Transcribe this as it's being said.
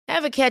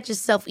Ever catch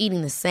yourself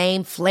eating the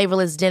same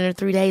flavorless dinner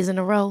 3 days in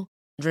a row?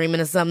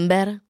 Dreaming of something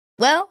better?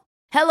 Well,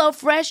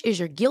 HelloFresh is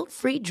your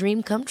guilt-free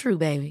dream come true,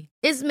 baby.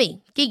 It's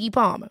me, Keke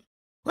Palmer.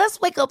 Let's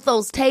wake up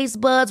those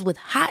taste buds with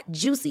hot,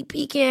 juicy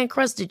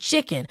pecan-crusted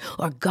chicken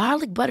or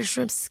garlic butter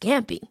shrimp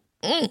scampi.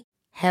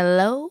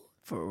 Hello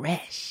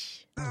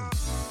Fresh.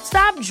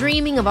 Stop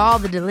dreaming of all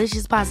the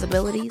delicious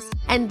possibilities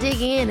and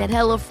dig in at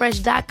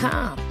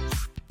HelloFresh.com.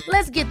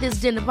 Let's get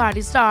this dinner party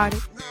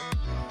started.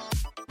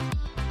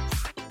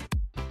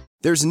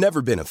 There's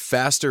never been a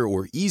faster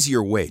or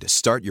easier way to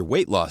start your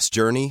weight loss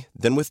journey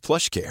than with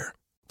PlushCare.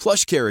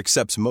 PlushCare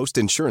accepts most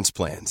insurance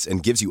plans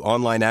and gives you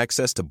online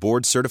access to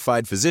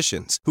board-certified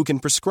physicians who can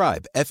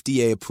prescribe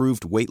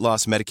FDA-approved weight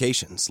loss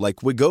medications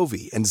like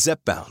Wegovy and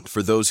Zepbound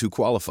for those who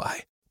qualify.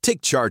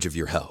 Take charge of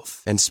your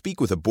health and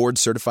speak with a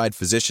board-certified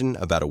physician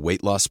about a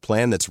weight loss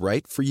plan that's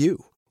right for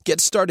you.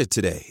 Get started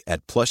today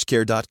at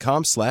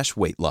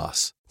plushcare.com/weight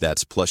loss.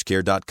 That's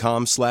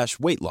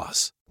plushcare.com/weight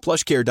loss.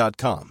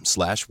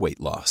 plushcare.com/weight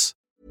loss.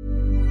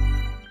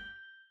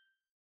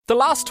 The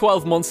last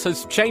 12 months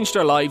has changed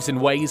our lives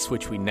in ways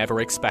which we never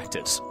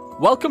expected.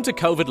 Welcome to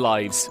COVID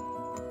Lives,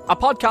 a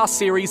podcast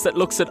series that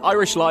looks at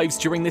Irish lives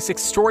during this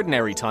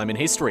extraordinary time in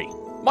history.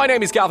 My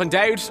name is Gavin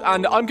Dowd,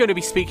 and I'm going to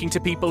be speaking to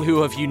people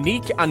who have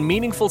unique and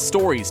meaningful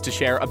stories to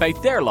share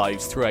about their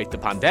lives throughout the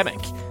pandemic.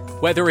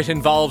 Whether it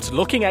involved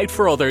looking out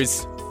for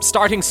others,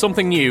 starting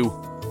something new,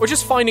 or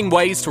just finding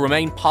ways to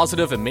remain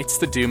positive amidst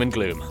the doom and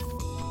gloom.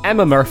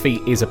 Emma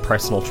Murphy is a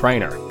personal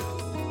trainer.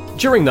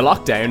 During the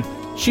lockdown,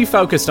 she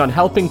focused on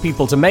helping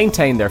people to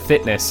maintain their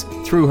fitness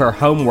through her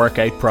home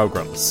workout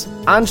programs.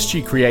 And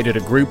she created a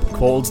group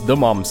called the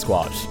Mom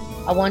Squad.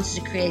 I wanted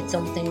to create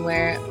something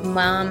where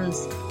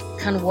moms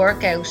can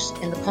work out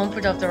in the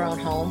comfort of their own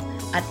home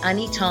at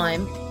any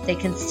time. They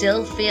can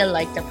still feel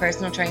like their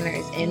personal trainer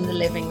is in the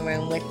living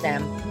room with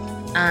them,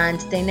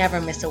 and they never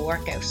miss a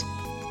workout.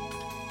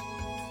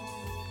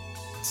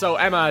 So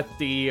Emma,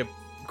 the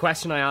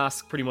question I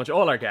ask pretty much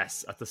all our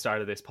guests at the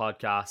start of this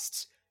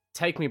podcast: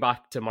 take me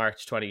back to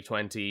March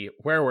 2020.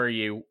 Where were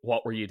you?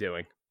 What were you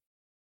doing?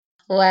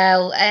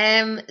 Well,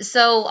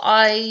 so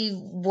I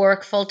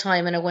work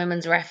full-time in a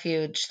women's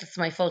refuge. That's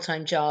my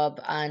full-time job.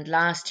 And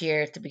last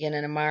year, at the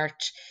beginning of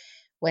March,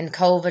 when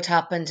COVID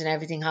happened and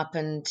everything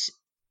happened,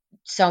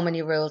 so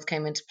many rules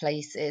came into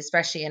place,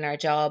 especially in our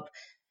job.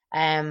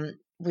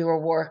 We were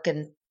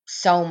working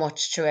so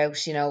much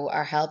throughout,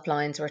 our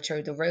helplines were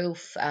through the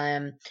roof.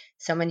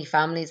 So many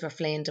families were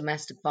fleeing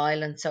domestic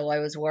violence. So I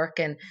was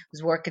working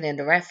in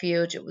the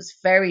refuge. It was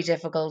very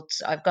difficult.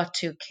 I've got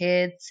 2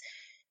 kids.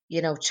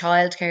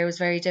 Childcare was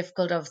very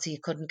difficult. Obviously, you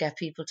couldn't get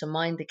people to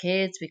mind the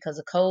kids because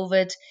of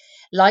COVID.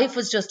 Life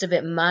was just a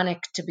bit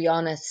manic, to be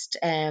honest.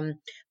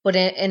 But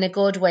in a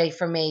good way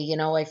for me.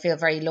 I feel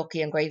very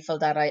lucky and grateful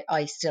that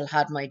I still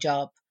had my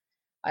job.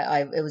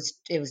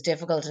 It was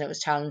difficult and it was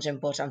challenging,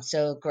 but I'm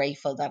still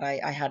grateful that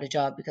I had a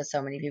job because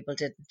so many people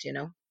didn't.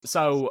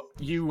 So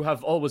you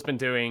have always been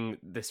doing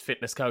this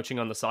fitness coaching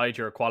on the side.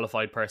 You're a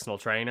qualified personal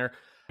trainer.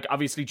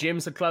 Obviously,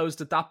 gyms had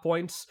closed at that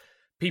point.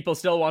 People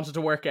still wanted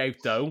to work out,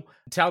 though.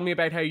 Tell me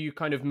about how you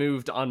kind of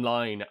moved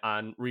online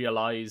and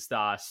realised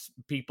that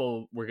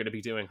people were going to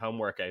be doing home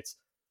workouts.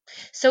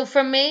 So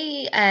for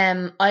me,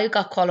 I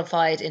got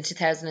qualified in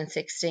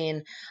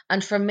 2016.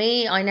 And for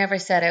me, I never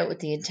set out with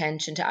the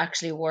intention to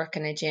actually work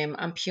in a gym.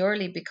 And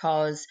purely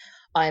because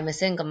I'm a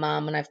single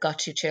mom and I've got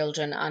 2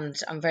 children, and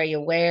I'm very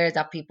aware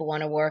that people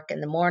want to work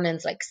in the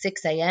mornings, like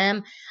 6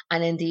 a.m.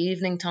 and in the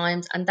evening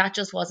times. And that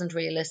just wasn't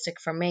realistic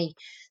for me.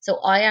 So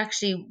I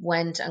actually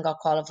went and got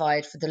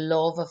qualified for the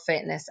love of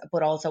fitness,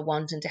 but also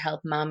wanting to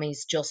help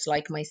mammies just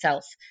like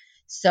myself.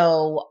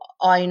 So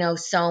I know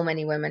so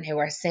many women who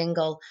are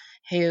single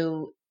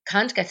who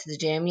can't get to the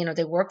gym.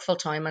 They work full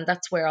time and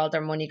that's where all their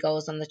money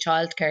goes on the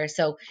childcare.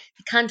 So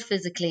you can't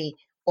physically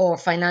or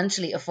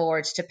financially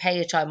afford to pay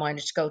a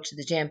childminder to go to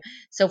the gym.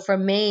 So for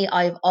me,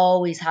 I've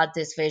always had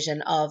this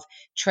vision of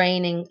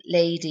training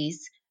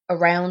ladies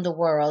around the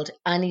world,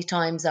 any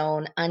time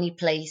zone, any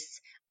place,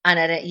 and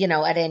at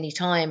any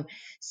time.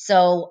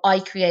 So I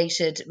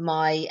created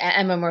my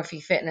Emma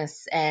Murphy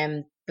Fitness,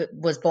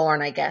 was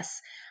born, I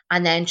guess.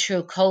 And then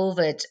through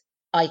COVID,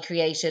 I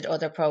created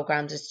other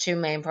programs. There's 2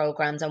 main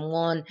programs, and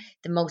one,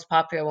 the most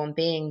popular one,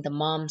 being the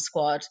Mom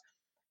Squad.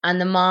 And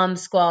the Mom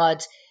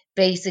Squad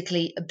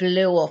basically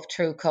blew up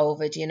through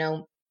COVID.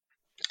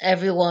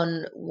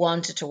 Everyone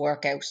wanted to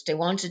work out. They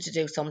wanted to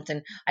do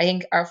something. I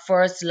think our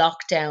first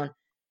lockdown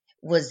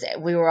was,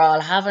 we were all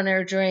having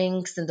our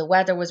drinks and the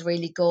weather was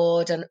really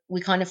good, and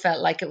we kind of felt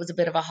like it was a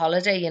bit of a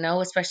holiday,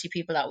 especially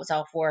people that was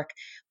off work.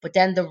 But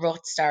then the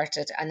rut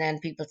started, and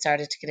then people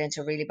started to get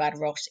into a really bad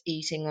rut,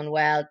 eating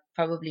unwell,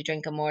 probably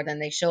drinking more than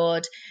they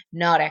should,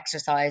 not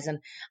exercising,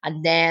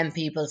 and then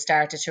people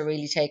started to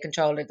really take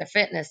control of their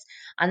fitness.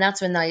 And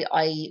that's when I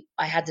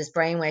had this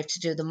brainwave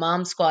to do the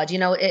Mom Squad.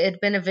 It had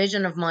been a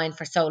vision of mine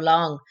for so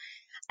long.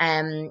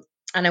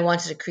 And I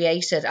wanted to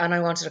create it, and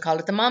I wanted to call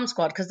it the Mom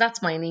Squad because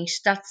that's my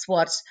niche. That's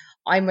what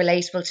I'm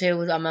relatable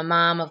to. I'm a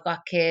mom, I've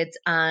got kids,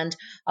 and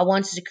I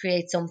wanted to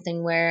create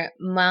something where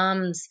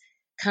moms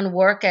can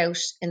work out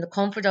in the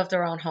comfort of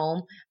their own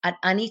home at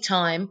any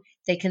time.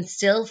 They can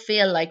still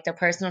feel like their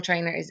personal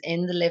trainer is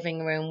in the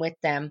living room with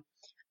them,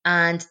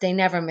 and they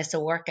never miss a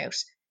workout.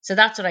 So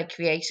that's what I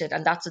created,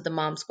 and that's what the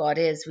Mom Squad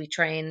is. We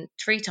train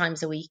 3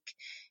 times a week.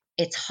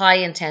 It's high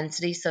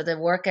intensity, so the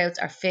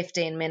workouts are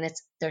 15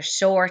 minutes. They're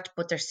short,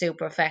 but they're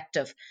super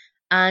effective.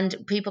 And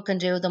people can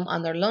do them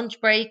on their lunch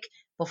break,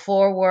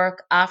 before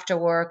work, after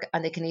work,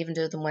 and they can even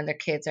do them when their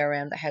kids are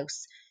around the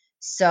house.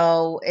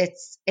 So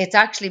it's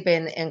actually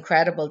been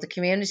incredible. The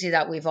community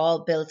that we've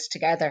all built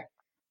together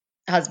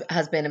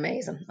has been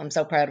amazing. I'm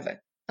so proud of it.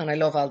 And I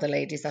love all the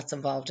ladies that's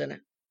involved in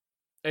it.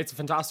 It's a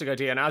fantastic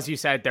idea, and as you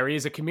said, there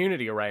is a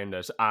community around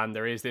it, and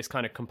there is this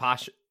kind of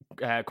companionship,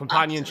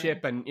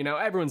 Absolutely. and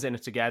everyone's in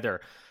it together.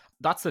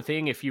 That's the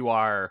thing. If you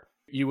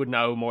would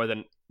know more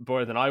than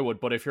I would,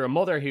 but if you're a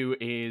mother who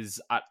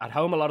is at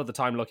home a lot of the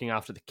time looking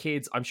after the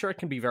kids, I'm sure it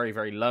can be very,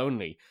 very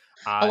lonely.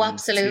 Oh, And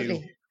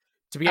absolutely.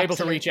 to be able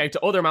to reach out to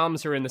other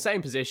moms who are in the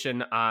same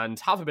position and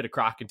have a bit of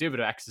crack and do a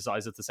bit of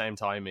exercise at the same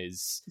time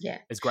is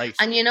great.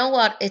 And you know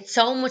what? It's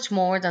so much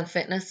more than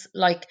fitness.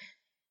 Like,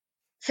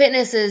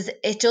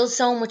 it does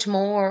so much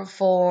more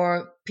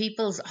for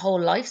people's whole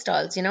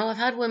lifestyles. I've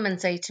had women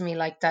say to me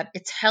like that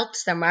it's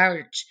helped their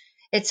marriage,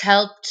 it's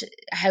helped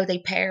how they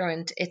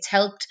parent, it's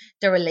helped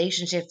their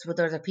relationships with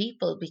other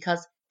people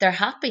because they're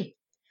happy.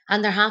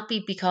 And they're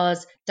happy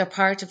because they're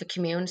part of a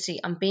community,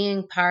 and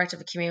being part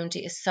of a community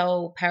is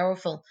so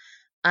powerful.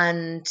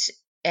 And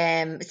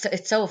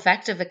it's so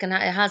effective. It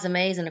has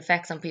amazing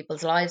effects on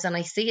people's lives, and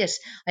I see it.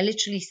 I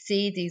literally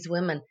see these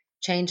women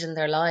changing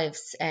their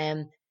lives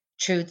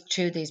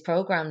through these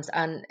programs,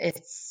 and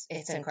it's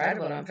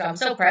incredible. I'm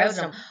so proud of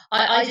them.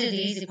 I do the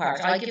easy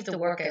part. I give the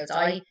workouts.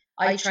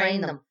 I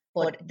train them,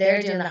 but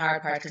they're doing the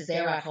hard part because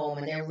they're at home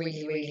and they're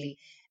really, really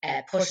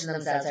pushing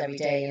themselves every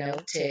day,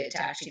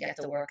 to actually get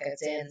the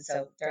workouts in.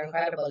 So they're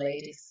incredible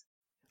ladies.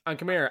 And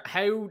come here,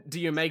 how do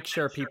you make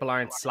sure people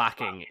aren't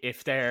slacking?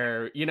 If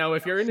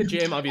if you're in a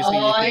gym, obviously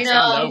you can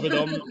stand over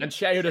them and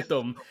shout at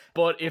them.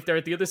 But if they're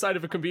at the other side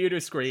of a computer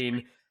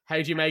screen, how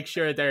do you make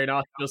sure they're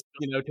not just,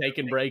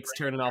 taking breaks,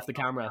 turning off the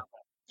camera?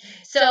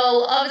 So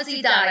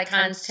obviously that I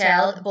can't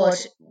tell,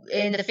 but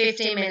in the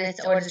 15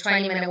 minutes or the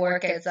 20-minute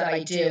workouts that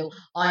I do,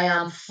 I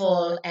am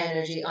full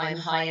energy. I'm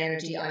high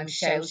energy. I'm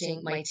shouting.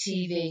 My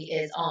TV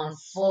is on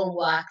full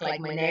whack. Like,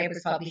 my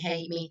neighbors probably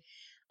hate me.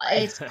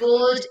 It's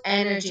good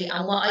energy.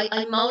 And what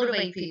I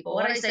motivate people,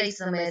 what I say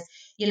to them is,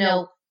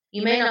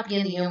 you may not be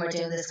in the humor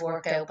doing this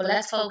workout, but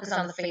let's focus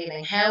on the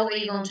feeling. How are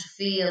you going to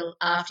feel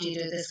after you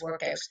do this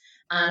workout?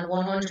 And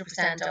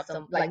 100% of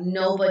them, like,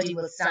 nobody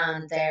will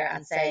stand there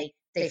and say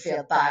they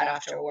feel bad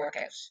after a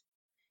workout.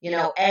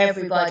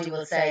 Everybody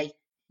will say,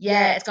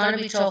 yeah, it's going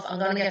to be tough. I'm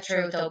going to get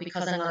through it though,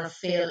 because I'm going to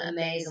feel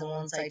amazing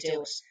once I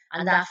do it.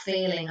 And that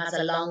feeling has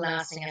a long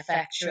lasting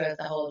effect throughout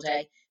the whole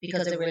day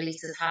because it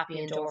releases happy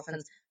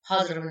endorphins,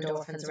 positive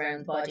endorphins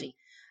around the body.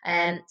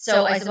 And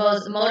so I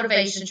suppose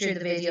motivation through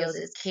the videos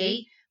is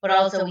key, but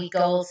also we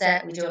goal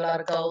set. We do a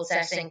lot of goal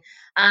setting.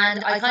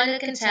 And I kind of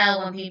can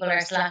tell when people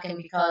are slacking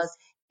because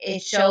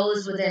it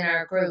shows within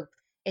our group.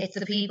 It's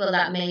the people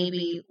that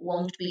maybe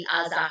won't be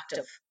as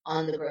active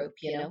on the group,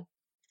 And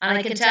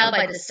I can tell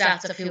by the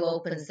stats of who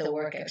opens the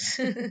workout.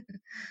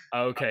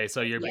 Okay,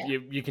 so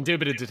you can do a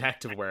bit of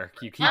detective work.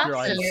 You keep your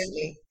eyes.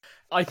 Absolutely.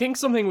 I think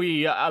something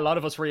a lot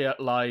of us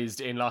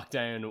realized in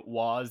lockdown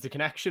was the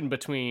connection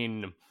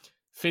between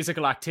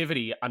physical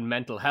activity and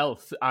mental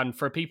health. And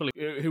for people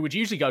who would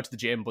usually go to the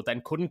gym but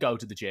then couldn't go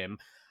to the gym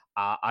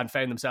and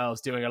found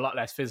themselves doing a lot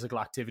less physical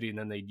activity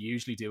than they'd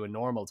usually do in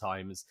normal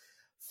times,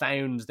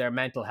 found their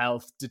mental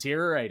health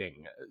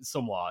deteriorating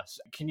somewhat.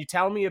 Can you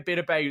tell me a bit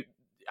about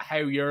how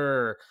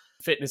your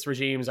fitness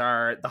regimes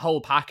are the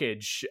whole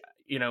package,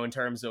 in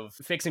terms of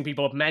fixing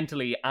people up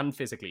mentally and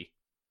physically?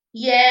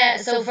 Yeah,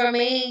 so for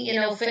me,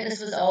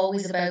 fitness was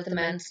always about the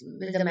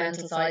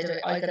mental side of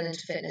it. I got into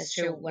fitness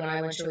through when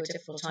I went through a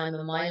difficult time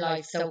in my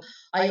life. So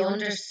I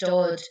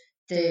understood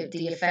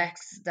the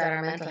effects that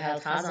our mental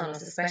health has on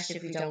us, especially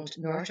if we don't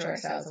nurture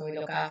ourselves and we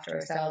look after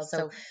ourselves.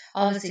 So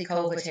obviously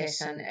COVID hit,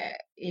 and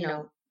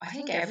I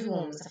think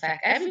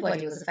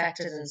everybody was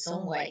affected in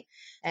some way,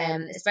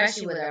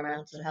 especially with our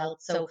mental health.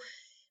 So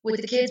with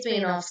the kids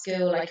being off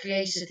school, I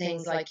created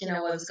things like, I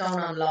was going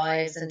on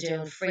lives and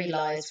doing free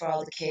lives for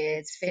all the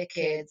kids, fit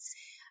kids.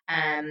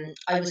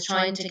 I was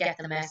trying to get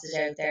the message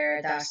out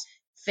there that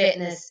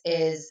fitness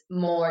is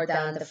more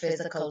than the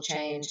physical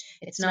change.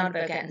 It's not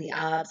about getting the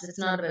abs. It's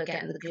not about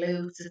getting the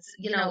glutes.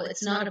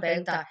 It's not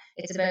about that.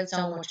 It's about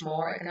so much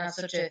more. It can have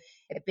such a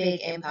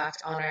big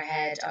impact on our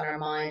head, on our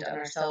mind, on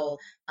our soul.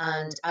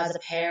 And as a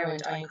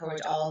parent, I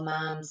encourage all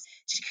moms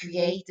to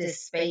create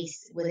this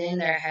space within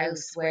their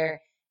house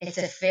where it's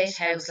a fit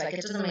house. Like,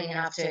 it doesn't mean you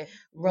have to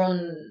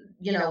run,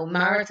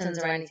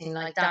 marathons or anything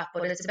like that,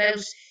 but it's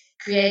about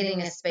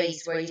creating a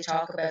space where you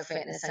talk about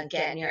fitness and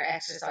getting your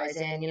exercise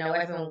in.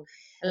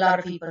 A lot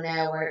of people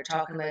now are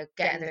talking about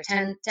getting their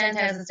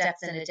 10,000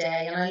 steps in a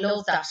day. And I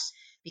love that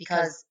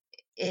because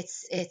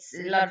it's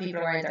a lot of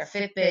people are wearing their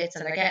Fitbits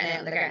and they're getting out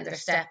and they're getting their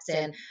steps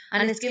in.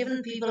 And it's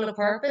giving people a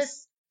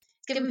purpose.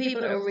 giving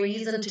people a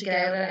reason to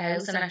get out of the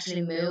house and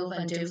actually move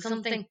and do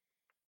something.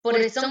 But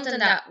it's something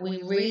that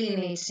we really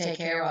need to take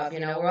care of.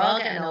 We're all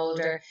getting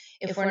older.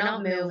 If we're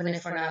not moving,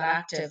 if we're not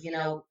active, we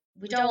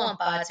don't want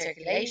bad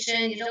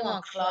circulation. You don't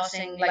want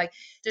clotting. Like,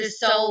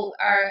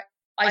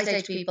 I say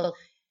to people,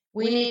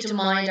 we need to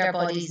mind our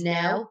bodies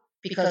now,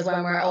 because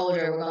when we're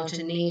older, we're going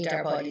to need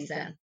our bodies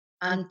then.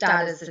 And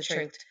that is the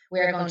truth.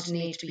 We're going to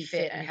need to be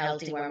fit and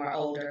healthy when we're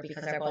older,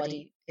 because our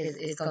body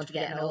is going to be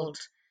getting old.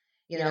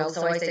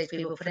 So I say to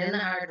people, put in the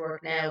hard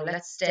work now.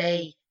 Let's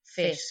stay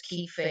fit,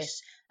 keep fit.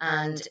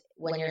 And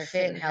when you're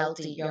fit and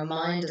healthy, your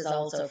mind is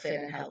also fit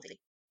and healthy.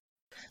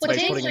 But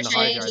things are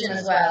changing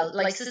as well.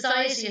 Like,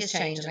 society is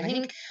changing.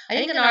 I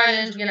think in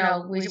Ireland,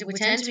 we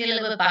tend to be a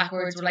little bit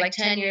backwards. We're like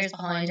 10 years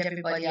behind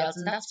everybody else,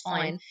 and that's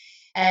fine.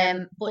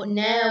 But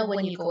now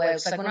when you go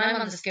out, like when I'm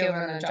on the school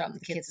run and I'm dropping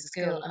the kids to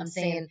school, I'm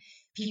seeing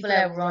people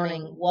out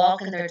running,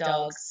 walking their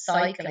dogs,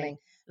 cycling.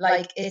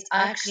 Like, it's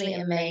actually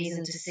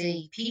amazing to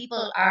see.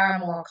 People are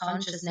more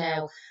conscious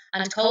now,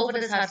 and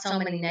COVID has had so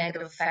many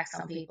negative effects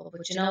on people,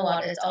 but you know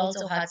what? It's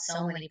also had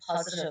so many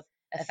positive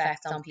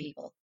effects on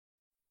people.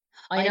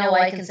 I know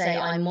I can say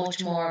I'm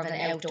much more of an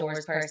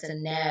outdoors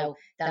person now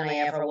than I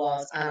ever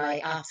was, and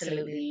I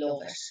absolutely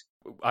love it.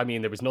 I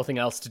mean, there was nothing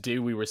else to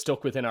do. We were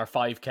stuck within our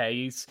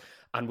 5Ks,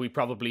 and we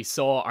probably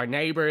saw our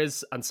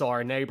neighbours and saw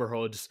our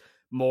neighbourhoods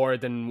more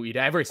than we'd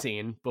ever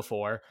seen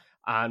before,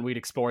 and we'd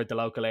explored the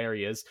local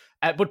areas.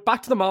 But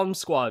back to the Mom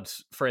Squad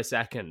for a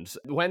second.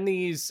 When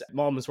these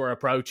moms were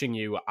approaching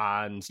you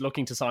and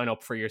looking to sign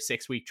up for your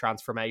 6-week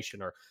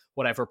transformation or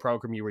whatever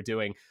program you were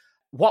doing,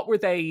 what were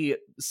they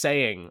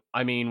saying?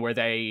 I mean, were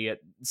they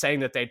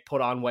saying that they'd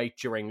put on weight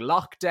during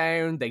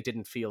lockdown, they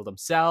didn't feel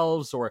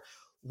themselves, or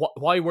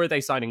why were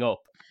they signing up?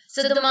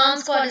 So the Mom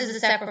Squad is a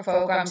separate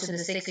program to the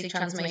 6-week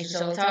transformation.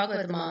 So we'll talk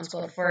about the Mom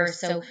Squad first.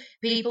 So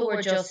people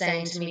were just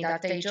saying to me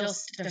that they're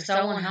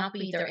so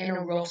unhappy, they're in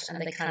a rut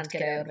and they can't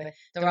get out of it.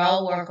 They're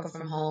all working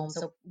from home.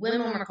 So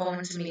women were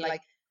coming to me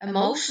like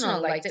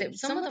emotional, like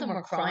some of them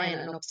were crying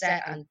and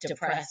upset and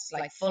depressed,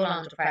 like full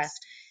on depressed.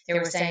 They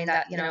were saying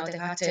that,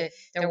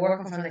 they're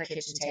working from the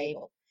kitchen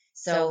table.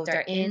 So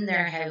they're in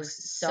their house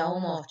so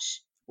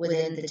much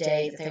within the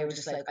day that they were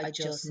just like, I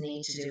just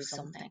need to do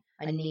something.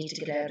 I need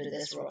to get out of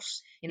this rut.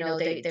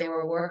 They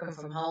were working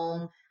from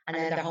home and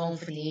then they're home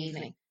for the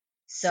evening.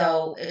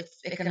 So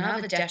it can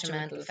have a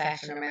detrimental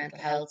effect on their mental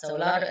health. So a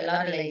lot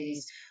of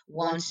ladies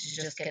want to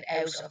just get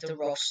out of the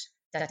rut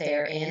that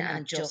they're in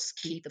and just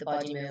keep the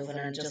body moving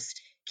and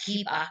just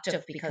keep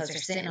active, because they're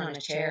sitting on a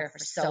chair for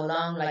so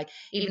long. Like,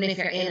 even if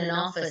you're in an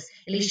office,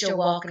 at least you're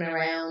walking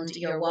around,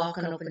 you're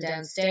walking up and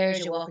down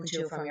stairs, you're walking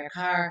to and from your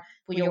car,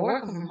 but you're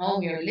working from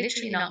home, you're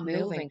literally not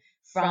moving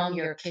from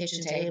your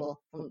kitchen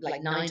table from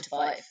like 9 to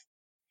 5,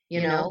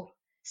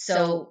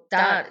 so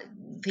that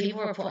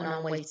people are putting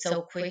on weight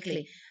so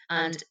quickly.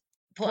 And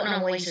putting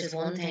on weight is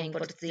one thing,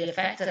 but it's the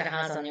effect that it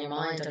has on your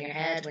mind, on your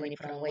head when you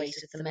put on weight.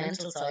 It's the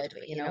mental side of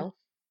it,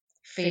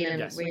 feeling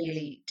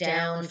really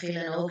down,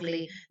 feeling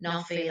ugly,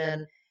 not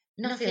feeling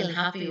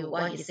happy with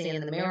what you see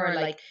in the mirror.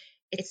 Like,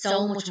 it's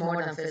so much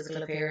more than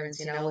physical appearance.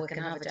 It can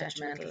have a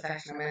detrimental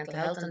effect on our mental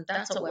health, and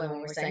that's what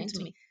women were saying to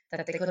me,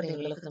 that they couldn't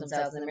even look at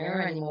themselves in the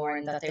mirror anymore,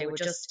 and that they were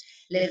just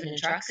living in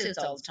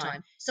tracksuits all the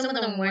time. Some of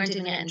them weren't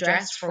even getting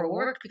dressed for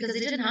work because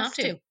they didn't have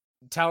to.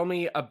 Tell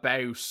me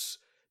about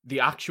the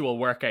actual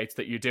workouts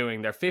that you're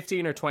doing. They're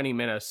 15 or 20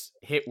 minute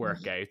HIIT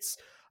workouts,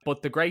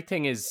 but the great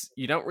thing is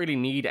you don't really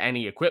need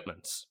any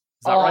equipment.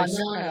 Is that right?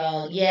 Not at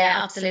all.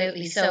 Yeah,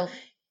 absolutely. So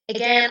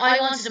again,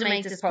 I wanted to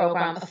make this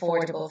program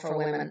affordable for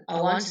women.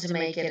 I wanted to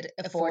make it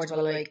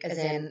affordable, like, as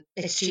in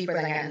it's cheaper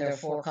than getting their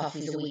 4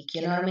 coffees a week.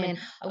 You know what I mean?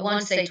 I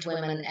want to say to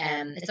women,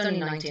 it's only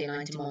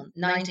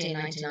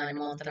 $19.99 a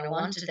month, and I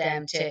wanted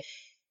them to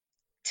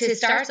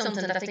start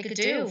something that they could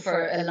do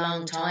for a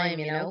long time.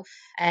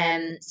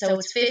 So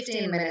it's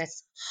 15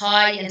 minutes,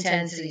 high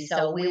intensity.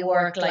 So we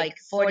work like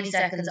 40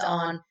 seconds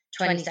on,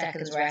 20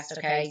 seconds rest,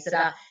 okay? So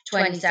that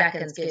 20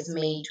 seconds gives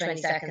me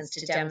 20 seconds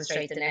to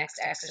demonstrate the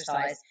next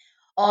exercise.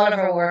 All of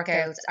our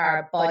workouts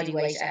are body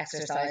weight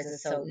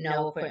exercises, so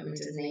no equipment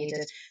is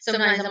needed.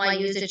 Sometimes I might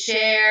use a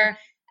chair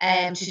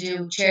to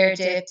do chair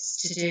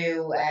dips, to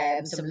do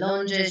some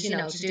lunges,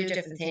 to do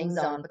different things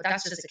on, but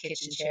that's just a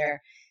kitchen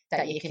chair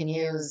that you can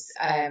use,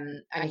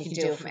 and you can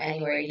do it from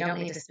anywhere. You don't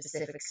need a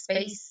specific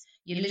space.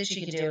 You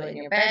literally can do it in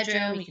your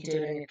bedroom, you can do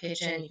it in your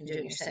kitchen, you can do it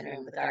in your sitting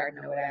room, the garden,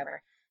 or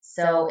whatever.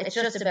 So it's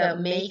just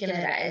about making it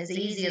as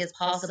easy as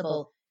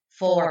possible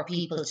for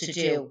people to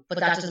do. But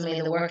that doesn't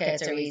mean the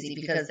workouts are easy,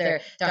 because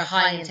they're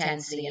high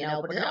intensity,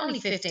 but they're only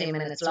 15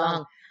 minutes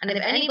long. And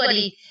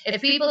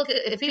if people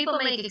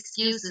make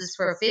excuses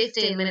for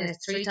 15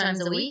 minutes 3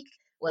 times a week,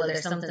 well,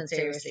 there's something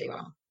seriously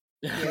wrong.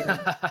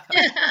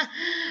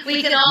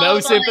 We can all no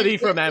sympathy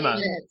from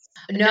Emma.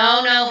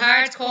 No,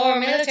 hardcore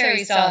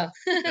military style.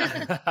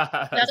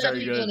 That's what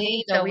people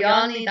need, though. We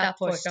all need that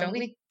push, don't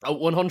we? Oh,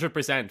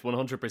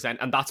 100%,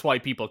 and that's why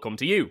people come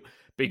to you,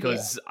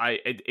 because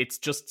it's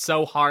just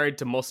so hard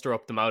to muster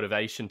up the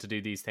motivation to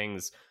do these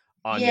things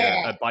on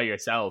by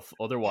yourself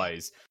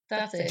otherwise.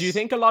 That's it. Do you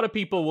think a lot of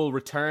people will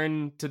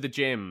return to the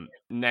gym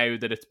now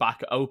that it's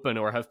back open,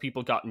 or have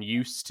people gotten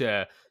used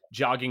to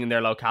jogging in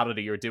their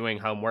locality or doing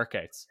home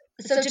workouts?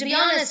 So to be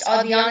honest,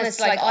 I'll be honest,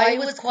 like I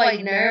was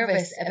quite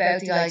nervous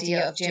about the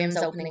idea of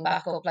gyms opening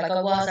back up. Like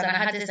I was, and I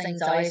had this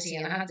anxiety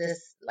and I had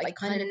this like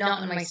kind of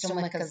knot in my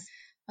stomach because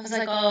I was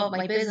like, oh,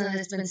 my business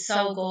has been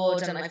so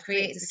good and I've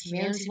created this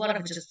community. What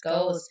if it just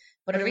goes?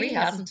 But it really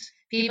hasn't.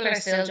 People are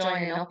still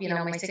joining up. You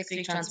know, my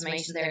 6-week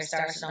transformation there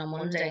started on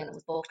Monday and it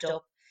was booked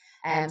up.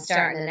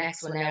 Starting the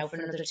next one now for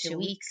another 2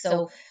 weeks.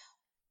 So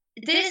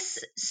this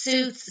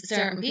suits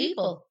certain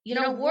people. You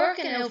know,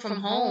 working out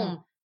from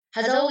home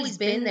has always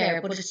been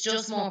there, but it's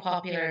just more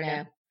popular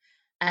now.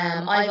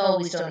 I've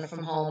always done it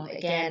from home,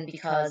 again,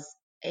 because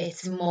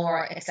it's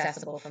more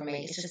accessible for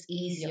me. It's just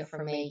easier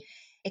for me.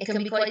 It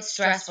can be quite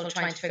stressful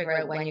trying to figure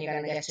out when you're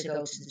going to get to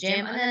go to the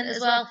gym. And then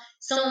as well,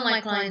 some of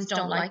my clients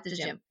don't like the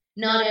gym.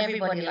 Not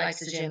everybody likes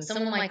the gym.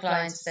 Some of my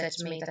clients have said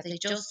to me that they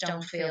just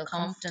don't feel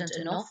confident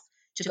enough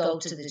to go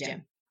to the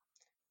gym,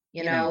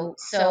 you know.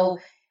 So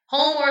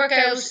home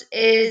workout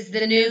is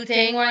the new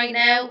thing right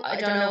now. I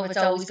don't know if it's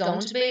always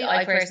going to be.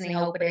 I personally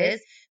hope it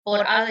is.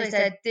 But as I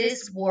said,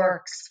 this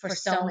works for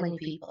so many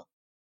people.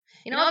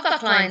 You know, I've got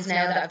clients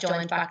now that have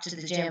joined back to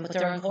the gym, but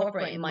they're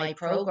incorporating my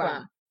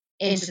program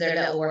into their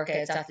little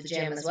workouts at the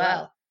gym as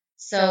well.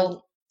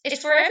 So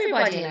it's for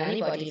everybody and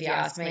anybody, if you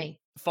ask me.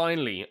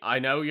 Finally, I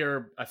know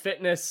you're a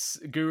fitness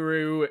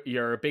guru,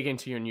 you're big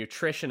into your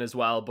nutrition as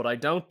well, but I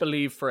don't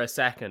believe for a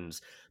second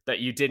that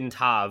you didn't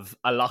have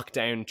a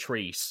lockdown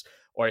treat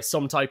or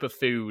some type of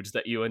food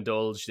that you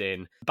indulged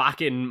in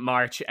back in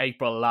March,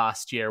 April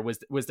last year.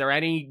 Was there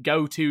any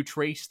go-to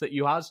treat that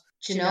you had?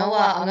 Do you know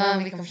what? I'm going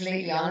to be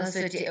completely honest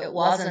with you. It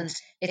wasn't.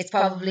 It's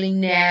probably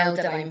now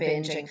that I'm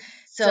binging.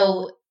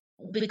 So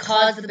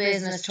because the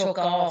business took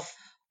off,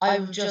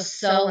 I'm just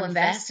so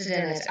invested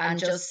in it, and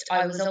just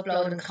I was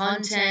uploading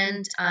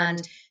content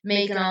and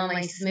making all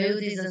my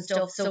smoothies and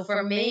stuff. So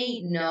for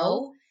me,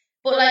 no.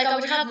 But like I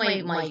would have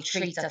my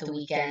treats at the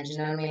weekend, you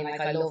know what I mean? Like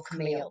I love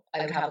Camille.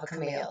 I would have a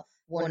Camille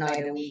one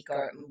night a week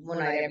or one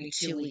night every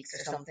 2 weeks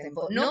or something.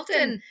 But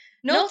nothing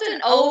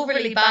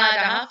overly bad,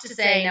 I have to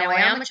say. Now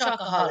I am a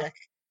chocoholic.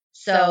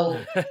 So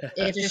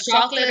if there's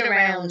chocolate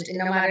around,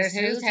 no matter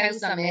whose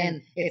house I'm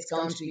in, it's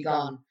going to be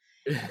gone.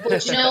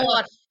 But you know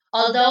what?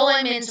 Although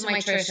I'm into my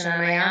nutrition,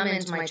 and I am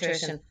into my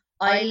nutrition,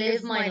 I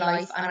live my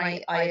life,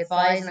 and I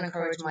advise and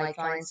encourage my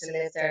clients to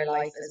live their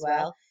life as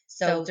well.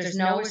 So there's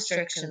no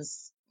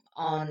restrictions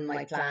on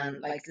my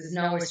plan. Like there's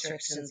no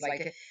restrictions.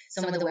 Like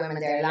some of the women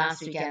there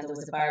last weekend, there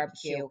was a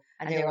barbecue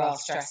and they were all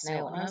stressed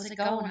out. And I was like,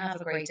 go and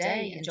have a great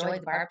day, enjoy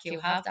the barbecue,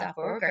 have that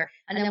burger,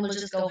 and then we'll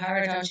just go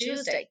hard on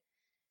Tuesday.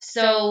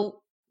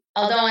 So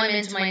although I'm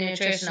into my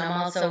nutrition, I'm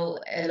also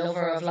a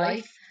lover of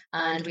life,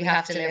 and we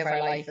have to live our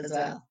life as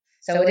well.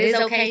 So it is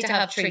okay to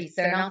have treats.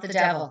 They're not the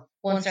devil.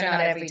 Once they're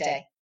not every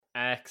day.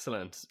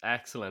 Excellent.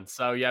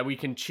 So yeah, we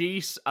can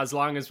cheat as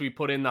long as we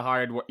put in the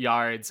hard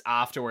yards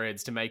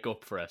afterwards to make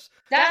up for it.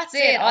 That's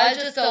it. I'll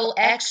just go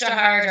extra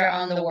harder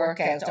on the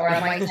workout, or I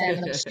might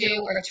send them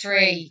 2 or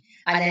 3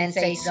 and then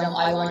say to them,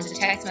 I want a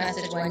text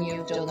message when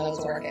you've done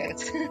those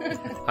workouts.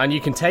 And you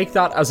can take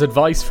that as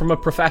advice from a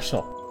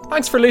professional.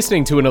 Thanks for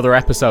listening to another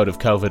episode of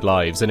COVID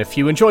Lives, and if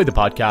you enjoyed the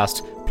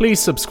podcast, please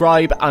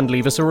subscribe and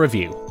leave us a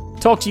review.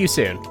 Talk to you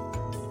soon.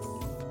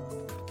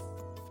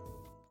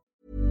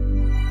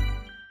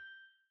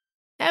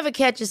 Ever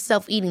catch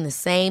yourself eating the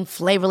same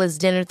flavorless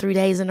dinner 3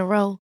 days in a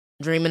row?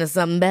 Dreaming of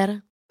something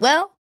better?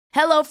 Well,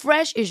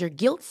 HelloFresh is your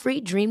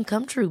guilt-free dream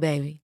come true,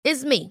 baby.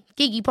 It's me,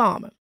 Keke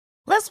Palmer.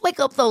 Let's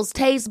wake up those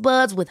taste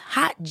buds with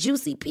hot,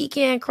 juicy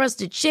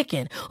pecan-crusted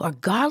chicken or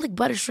garlic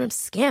butter shrimp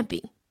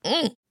scampi.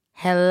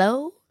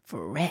 Hello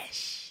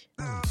Fresh.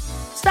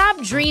 Stop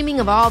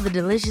dreaming of all the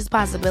delicious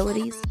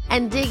possibilities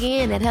and dig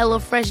in at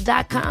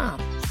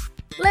HelloFresh.com.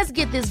 Let's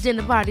get this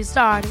dinner party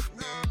started.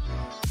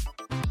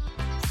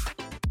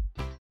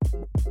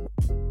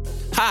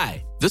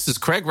 Hi, this is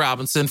Craig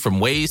Robinson from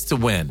Ways to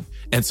Win,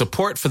 and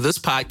support for this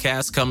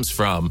podcast comes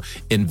from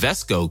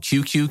Invesco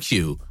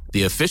QQQ,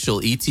 the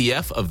official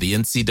ETF of the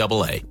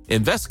NCAA.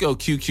 Invesco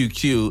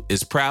QQQ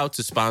is proud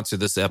to sponsor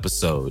this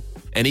episode,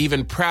 and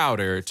even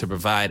prouder to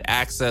provide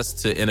access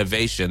to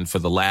innovation for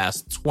the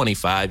last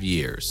 25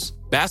 years.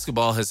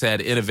 Basketball has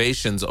had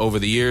innovations over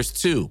the years,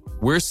 too.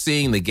 We're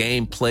seeing the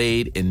game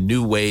played in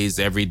new ways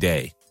every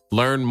day.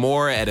 Learn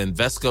more at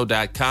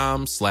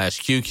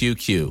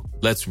Invesco.com/QQQ.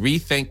 Let's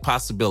rethink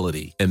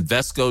possibility.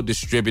 Invesco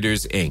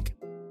Distributors, Inc.